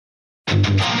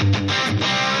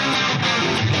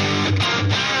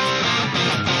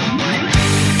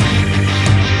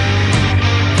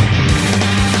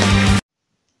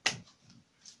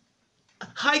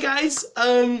Hi guys,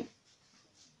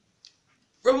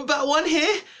 Rubber 1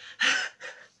 here.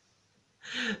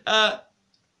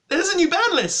 There's a new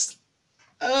band list.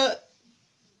 I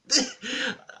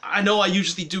know I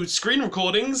usually do screen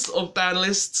recordings of band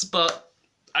lists, but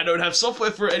I don't have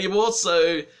software for it anymore,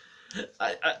 so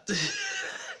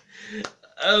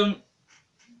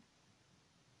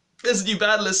there's a new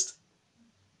band list.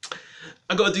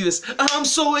 I gotta do this. I'm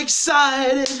so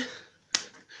excited.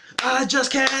 I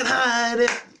just can't hide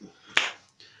it.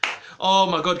 Oh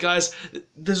my god, guys,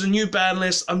 there's a new ban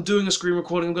list. I'm doing a screen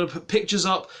recording. I'm going to put pictures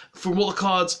up from what the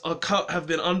cards are have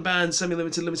been unbanned,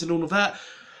 semi-limited, limited, and all of that.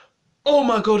 Oh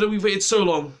my god, we've waited so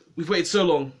long. We've waited so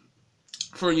long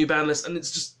for a new ban list, and it's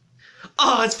just...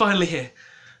 it's finally here.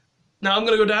 Now, I'm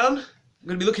going to go down. I'm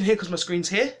going to be looking here because my screen's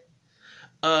here.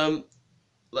 I'm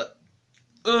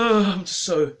just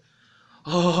so...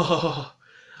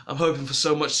 I'm hoping for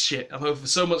so much shit. I'm hoping for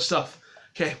so much stuff.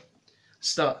 Okay,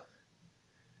 start.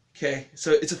 Okay,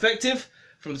 so it's effective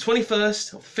from the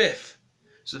 21st of 5th.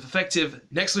 So it's effective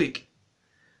next week.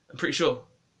 I'm pretty sure.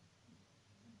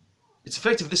 It's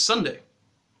effective this Sunday.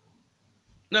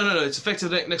 No, it's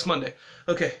effective next Monday.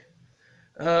 Okay.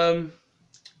 When's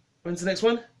the next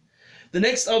one? The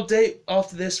next update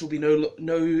after this will be no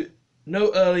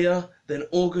earlier than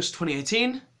August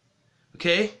 2018.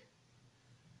 Okay.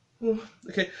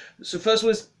 Okay, so first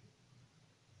one is...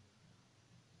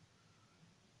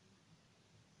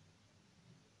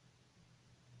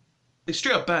 They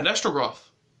straight up banned Astrograph.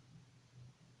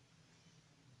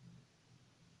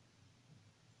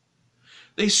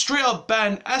 They straight up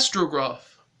banned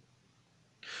Astrograph.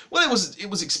 Well, it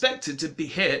was expected to be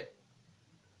hit,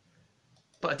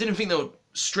 but I didn't think they would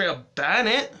straight up ban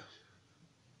it.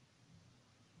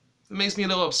 It makes me a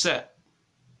little upset.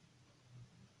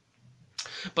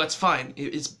 But it's fine.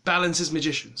 It's balances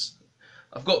magicians.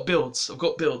 I've got builds.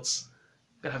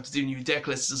 Gonna have to do new deck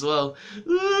lists as well.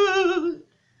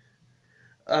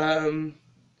 Anything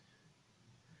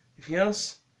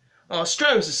else? Oh,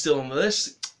 Stros is still on the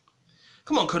list.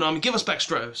 Come on, Konami, give us back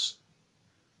Stros.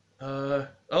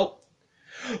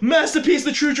 Masterpiece,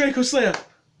 the True Draco Slayer.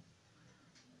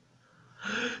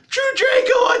 True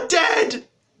Draco are dead.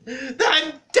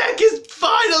 That deck is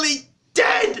finally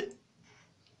dead.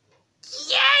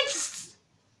 Yes!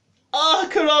 Oh,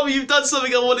 Konami, you've done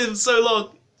something I wanted for so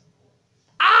long.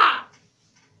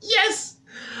 Yes!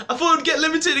 I thought it would get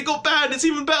limited, it got banned, it's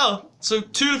even better. So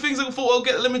 2 of the things I thought would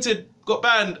get limited got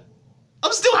banned.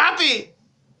 I'm still happy!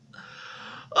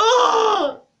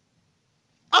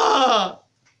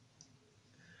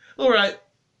 Alright.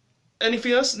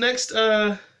 Anything else? Next,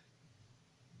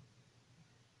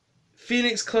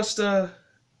 Phoenix Cluster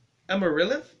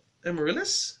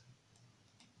Amaryllis?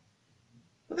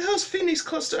 What the hell's Phoenix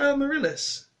Cluster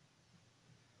Amaryllis?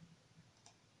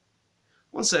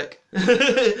 One sec.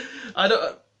 I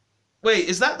don't... Wait,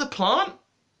 is that the plant?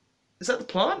 Is that the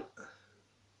plant?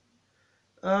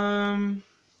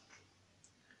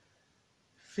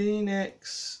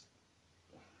 Phoenix...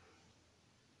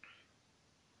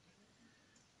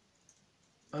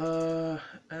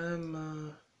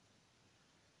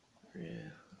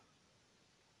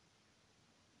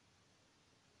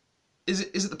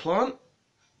 Is it the plant?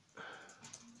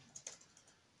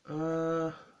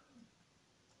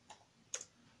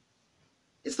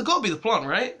 It's gotta be the plant,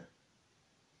 right?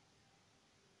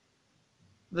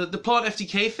 The plant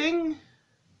FTK thing?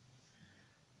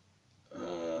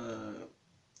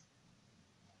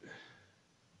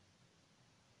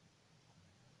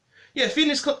 Yeah,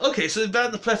 Phoenix... Okay, so they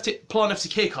banned the plant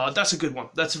FTK card. That's a good one.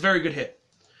 That's a very good hit.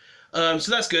 So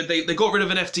that's good. They got rid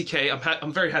of an FTK.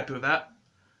 I'm very happy with that.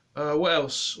 What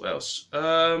else?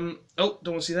 Oh, don't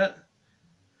want to see that.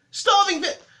 Starving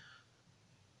Venom.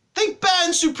 They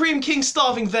banned Supreme King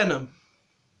Starving Venom.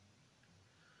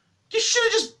 You should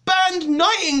have just banned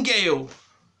Nightingale.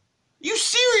 You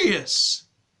serious?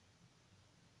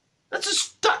 That's a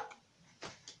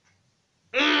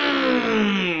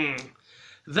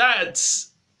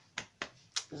That's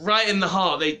right in the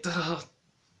heart.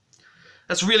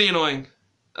 That's really annoying.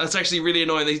 That's actually really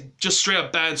annoying. They just straight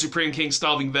up banned Supreme King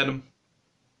Starving Venom.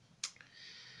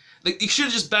 Like, you should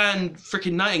have just banned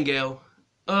freaking Nightingale.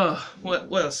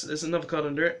 What else? There's another card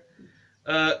under it.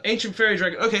 Ancient Fairy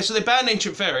Dragon. Okay, so they banned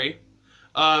Ancient Fairy.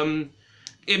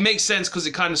 It makes sense because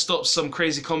it kind of stops some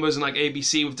crazy combos in like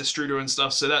ABC with Destruder and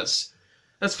stuff. So that's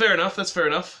fair enough. That's fair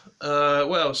enough.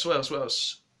 What else?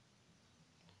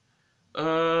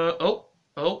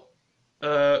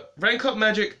 Rank up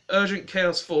magic, urgent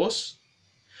chaos force.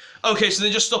 Okay, so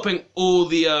they're just stopping all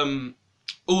the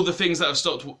things that have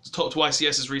stopped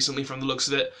YCSs recently from the looks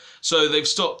of it. So they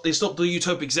stopped the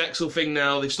Utopic Zexal thing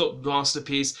now. They've stopped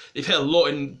Masterpiece. They've hit a lot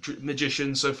in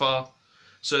Magician so far.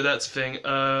 So that's a thing.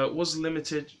 Was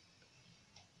limited.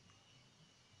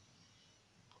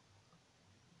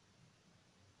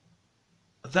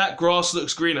 That grass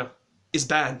looks greener is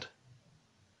banned.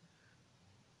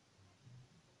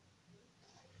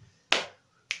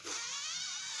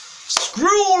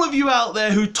 Screw all of you out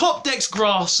there who top decks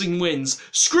grassing wins.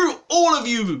 Screw all of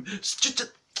you.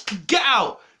 Just get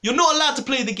out. You're not allowed to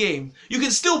play the game. You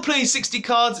can still play 60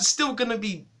 cards. It's still going to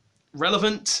be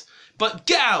relevant. But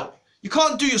get out. You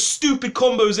can't do your stupid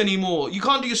combos anymore. You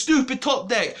can't do your stupid top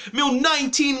deck. Mill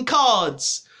 19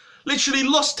 cards. Literally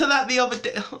lost to that the other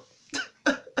day.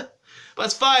 But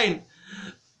it's fine.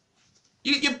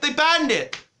 They banned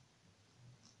it.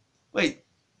 Wait,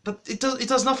 but it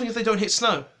does nothing if they don't hit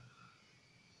snow.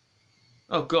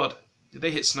 Oh god, did they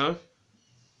hit snow?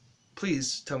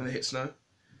 Please tell me they hit snow.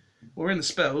 We're in the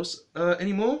spells.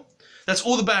 Any more? That's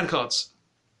all the ban cards.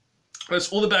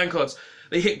 That's all the ban cards.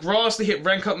 They hit grass, they hit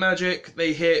rank up magic,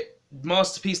 they hit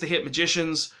masterpiece, they hit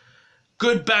magicians.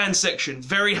 Good ban section.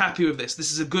 Very happy with this.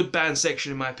 This is a good ban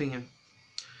section in my opinion.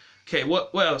 Okay,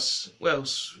 what else? What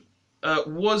else?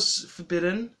 Was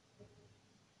forbidden.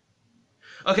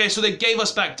 Okay, so they gave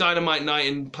us back Dynamite Knight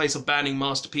in place of banning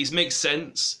Masterpiece. Makes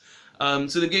sense.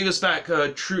 So they gave us back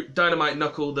True Dynamite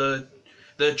Knuckle, the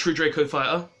True Draco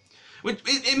Fighter. Which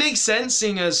it makes sense,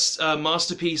 seeing as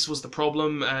Masterpiece was the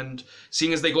problem, and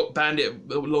seeing as they got banned it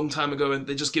a long time ago, and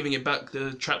they're just giving it back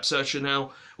the Trap Searcher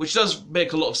now, which does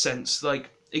make a lot of sense.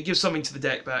 Like, it gives something to the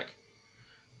deck back.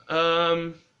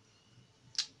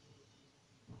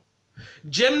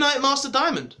 Gem Knight Master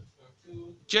Diamond.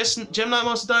 Gem Knight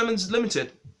Master Diamond's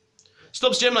limited.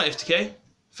 Stops Gem Knight FTK.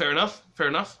 Fair enough. Fair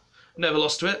enough. Never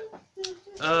lost to it.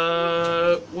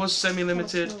 Was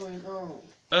semi-limited.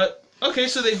 Okay,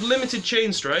 so they've limited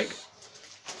Chain Strike.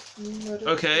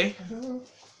 Okay.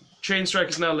 Chain Strike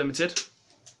is now limited.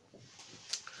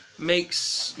 Makes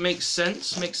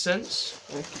sense. Makes sense.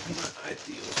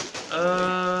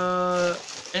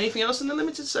 Anything else in the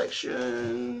limited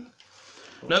section?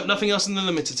 Nope, nothing else in the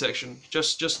limited section.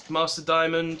 Just Master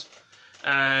Diamond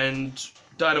and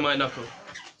Dynamite Knuckle.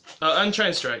 And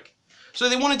Chain Strike. So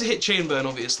they wanted to hit Chain Burn,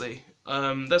 obviously.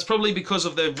 That's probably because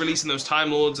of their releasing those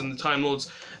Time Lords, and the Time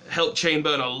Lords help Chain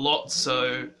Burn a lot,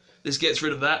 so this gets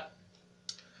rid of that.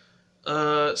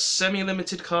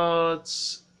 Semi-limited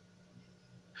cards.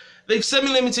 They've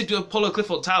semi-limited to Apollo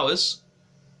Clifford Towers.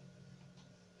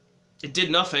 It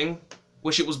did nothing.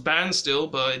 Wish it was banned still,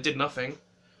 but it did nothing.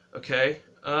 Okay.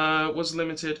 Was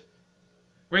limited.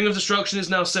 Ring of Destruction is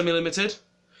now semi-limited.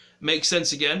 Makes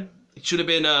sense again. It should have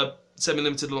been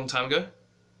semi-limited a long time ago.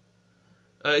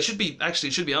 It should be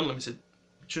unlimited,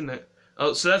 shouldn't it?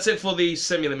 Oh, so that's it for the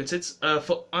semi-limiteds.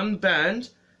 For unbanned,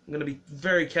 I'm going to be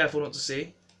very careful not to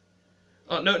see.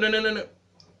 Oh, no.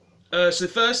 So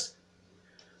first...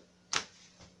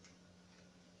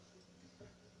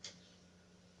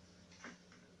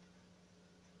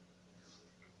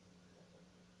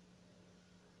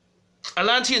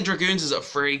 Atlantean Dragoons is at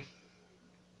free.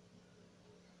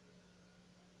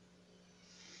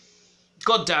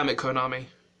 God damn it, Konami.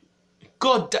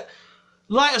 God damn...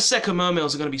 Light of Second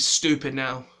Mermails are going to be stupid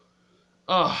now.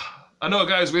 Oh, I know a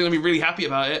guy who's going to be really happy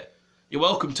about it. You're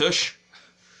welcome, Tush.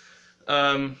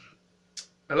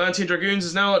 Atlantean Dragoons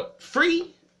is now at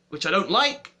free, which I don't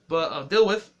like, but I'll deal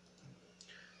with.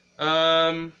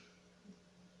 What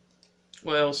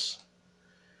else?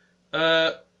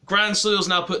 Grand Soil's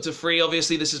now put to free.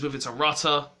 Obviously, this is with its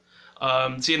errata.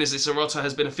 Seeing as its errata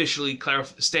has been officially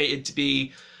stated to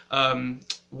be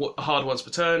hard once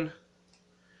per turn.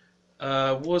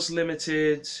 Was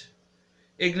limited.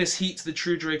 Ignis Heat to the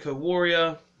True Draco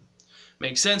Warrior.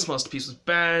 Makes sense. Masterpiece was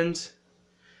banned.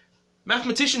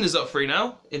 Mathematician is up free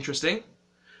now. Interesting.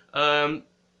 Don't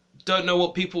know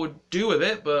what people would do with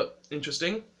it, but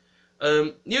interesting.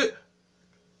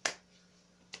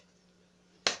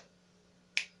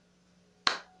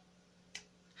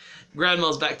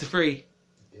 Grandma's back to free.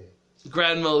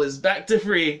 Grandma is back to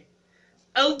free.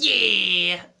 Oh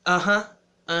yeah!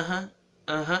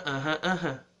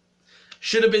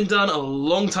 Should have been done a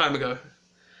long time ago.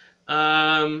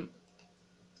 And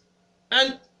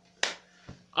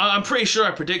I'm pretty sure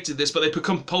I predicted this, but they put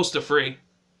Composter free.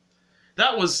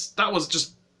 That was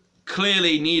just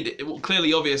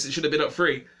clearly obvious. It should have been up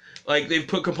free. Like, they've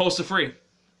put Composter free.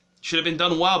 Should have been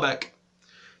done a while back.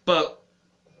 But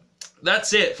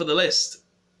that's it for the list.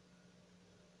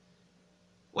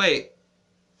 Wait.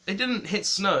 They didn't hit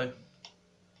snow.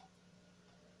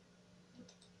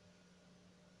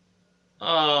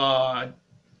 Ah,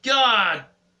 God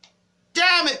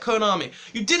damn it, Konami.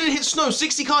 You didn't hit snow.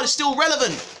 60 card is still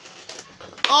relevant.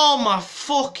 Oh my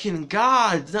fucking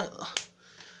God.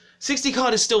 60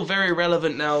 card is still very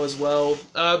relevant now as well.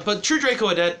 But True Draco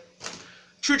are dead.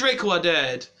 True Draco are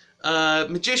dead.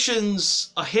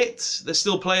 Magicians are hit. They're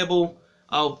still playable.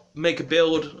 I'll make a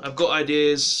build. I've got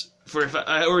ideas.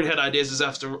 I already had ideas as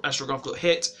after Astrograph got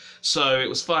hit, so it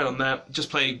was fine on that. Just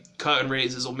play Curtain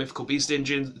Raisers or Mythical Beast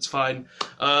Engines, it's fine.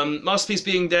 Masterpiece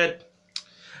being dead.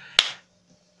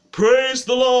 Praise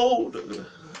the Lord!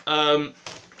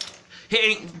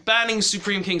 Banning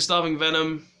Supreme King Starving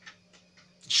Venom.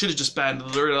 Should have just banned the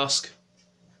Lyrilusk.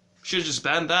 Should have just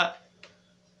banned that.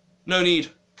 No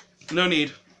need. No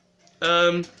need.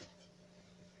 Grass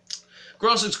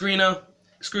looks greener.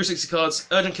 Screw 60 cards.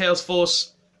 Urgent Chaos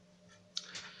Force.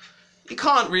 You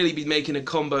can't really be making a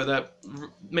combo that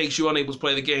makes you unable to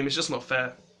play the game. It's just not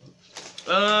fair.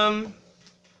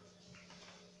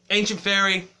 Ancient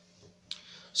Fairy.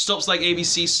 Stops like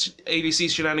ABC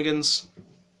shenanigans.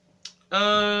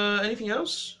 Anything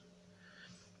else?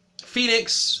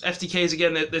 Phoenix, FTKs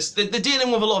again. They're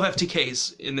dealing with a lot of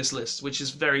FTKs in this list, which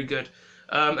is very good.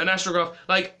 And Astrograph,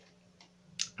 like,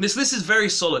 this list is very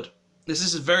solid. This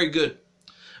list is very good.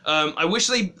 I wish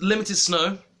they limited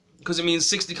snow, because it means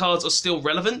 60 cards are still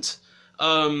relevant,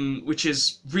 which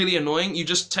is really annoying. You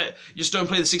just don't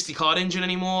play the 60 card engine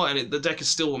anymore, and the deck is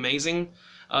still amazing,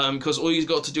 because all you've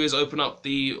got to do is open up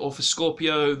the Orphis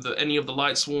Scorpio, any of the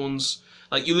Light Swans.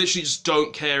 Like, you literally just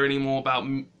don't care anymore about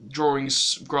drawing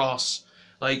grass.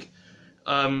 Like,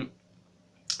 all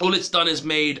it's done is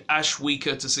made Ash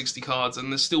weaker to 60 cards,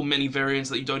 and there's still many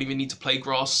variants that you don't even need to play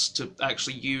grass to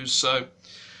actually use. So,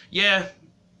 yeah,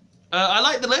 I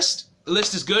like the list. The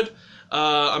list is good.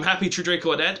 I'm happy True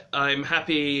Draco are dead. I'm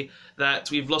happy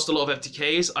that we've lost a lot of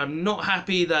FTKs. I'm not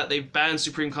happy that they've banned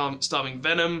Supreme Starving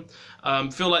Venom.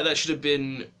 Feel like that should have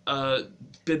been the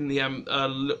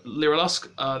Lyrilusk.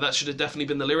 That should have definitely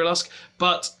been the Lyrilusk.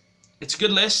 But it's a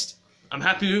good list. I'm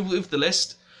happy with the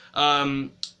list.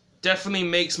 Definitely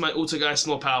makes my Autogeist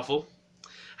more powerful.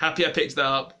 Happy I picked that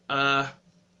up.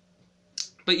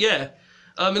 But yeah.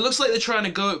 It looks like they're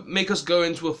trying to make us go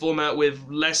into a format with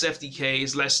less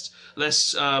FTKs, less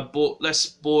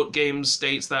board game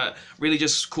states that really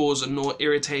just cause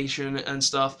irritation and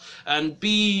stuff, and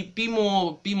be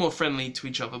more friendly to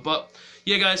each other. But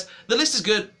yeah, guys, the list is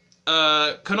good.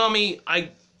 Konami, I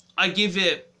give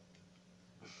it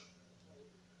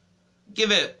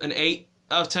an 8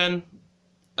 out of 10.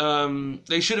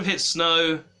 They should have hit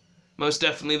Snow, most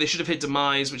definitely. They should have hit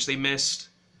Demise, which they missed.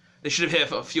 They should have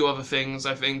hit a few other things,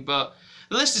 I think, but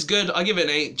the list is good. I give it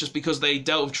an 8 just because they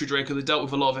dealt with True Draco, they dealt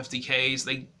with a lot of FTKs,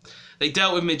 they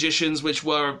dealt with Magicians, which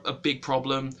were a big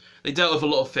problem. They dealt with a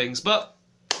lot of things, but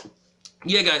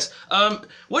yeah, guys,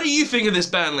 what do you think of this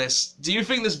ban list? Do you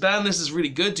think this ban list is really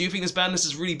good? Do you think this ban list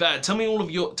is really bad? Tell me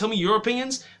your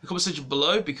opinions in the comment section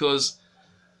below, because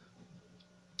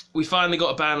we finally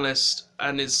got a ban list,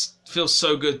 and it feels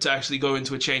so good to actually go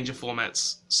into a change of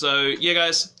formats. So yeah,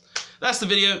 guys. That's the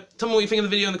video. Tell me what you think of the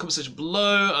video in the comment section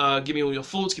below. Give me all your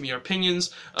thoughts, give me your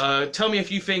opinions. Tell me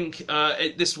if you think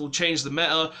this will change the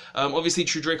meta. Obviously,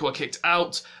 True Draco are kicked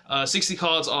out. 60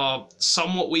 cards are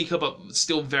somewhat weaker, but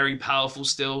still very powerful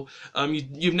still.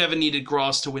 You've never needed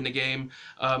grass to win a game.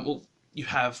 Well, you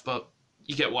have, but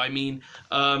you get what I mean.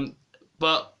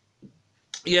 But,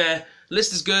 yeah,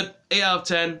 list is good. 8 out of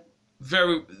 10.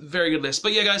 Very, very good list.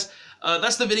 But, yeah, guys.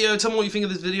 That's the video. Tell me what you think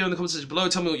of this video in the comment section below.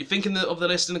 Tell me what you think of the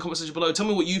list in the comment section below. Tell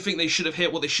me what you think they should have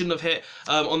hit, what they shouldn't have hit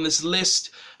on this list.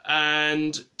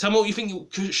 And tell me what you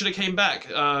think should have came back.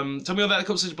 Tell me all that in the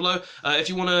comment section below.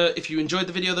 If you enjoyed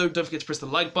the video though, don't forget to press the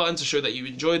like button to show that you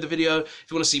enjoyed the video. If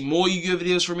you want to see more Yu-Gi-Oh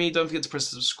videos from me, don't forget to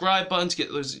press the subscribe button to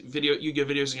get those Yu-Gi-Oh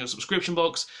videos in your subscription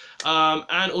box.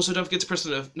 And also don't forget to press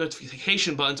the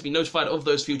notification button to be notified of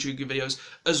those future Yu-Gi-Oh videos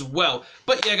as well.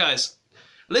 But yeah, guys,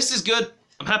 list is good.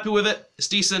 I'm happy with it. It's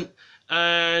decent.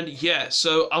 And yeah,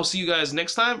 so I'll see you guys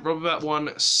next time.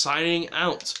 Robberbat1 signing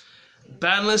out.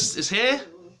 Ban list is here,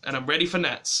 and I'm ready for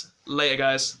Nats. Later,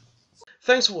 guys.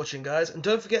 Thanks for watching, guys, and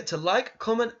don't forget to like,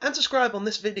 comment, and subscribe on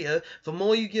this video for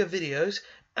more Yu-Gi-Oh videos,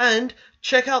 and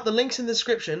check out the links in the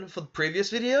description for the previous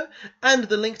video, and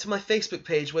the link to my Facebook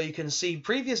page where you can see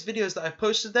previous videos that I've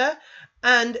posted there,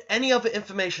 and any other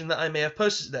information that I may have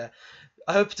posted there.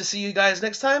 I hope to see you guys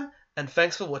next time, and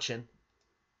thanks for watching.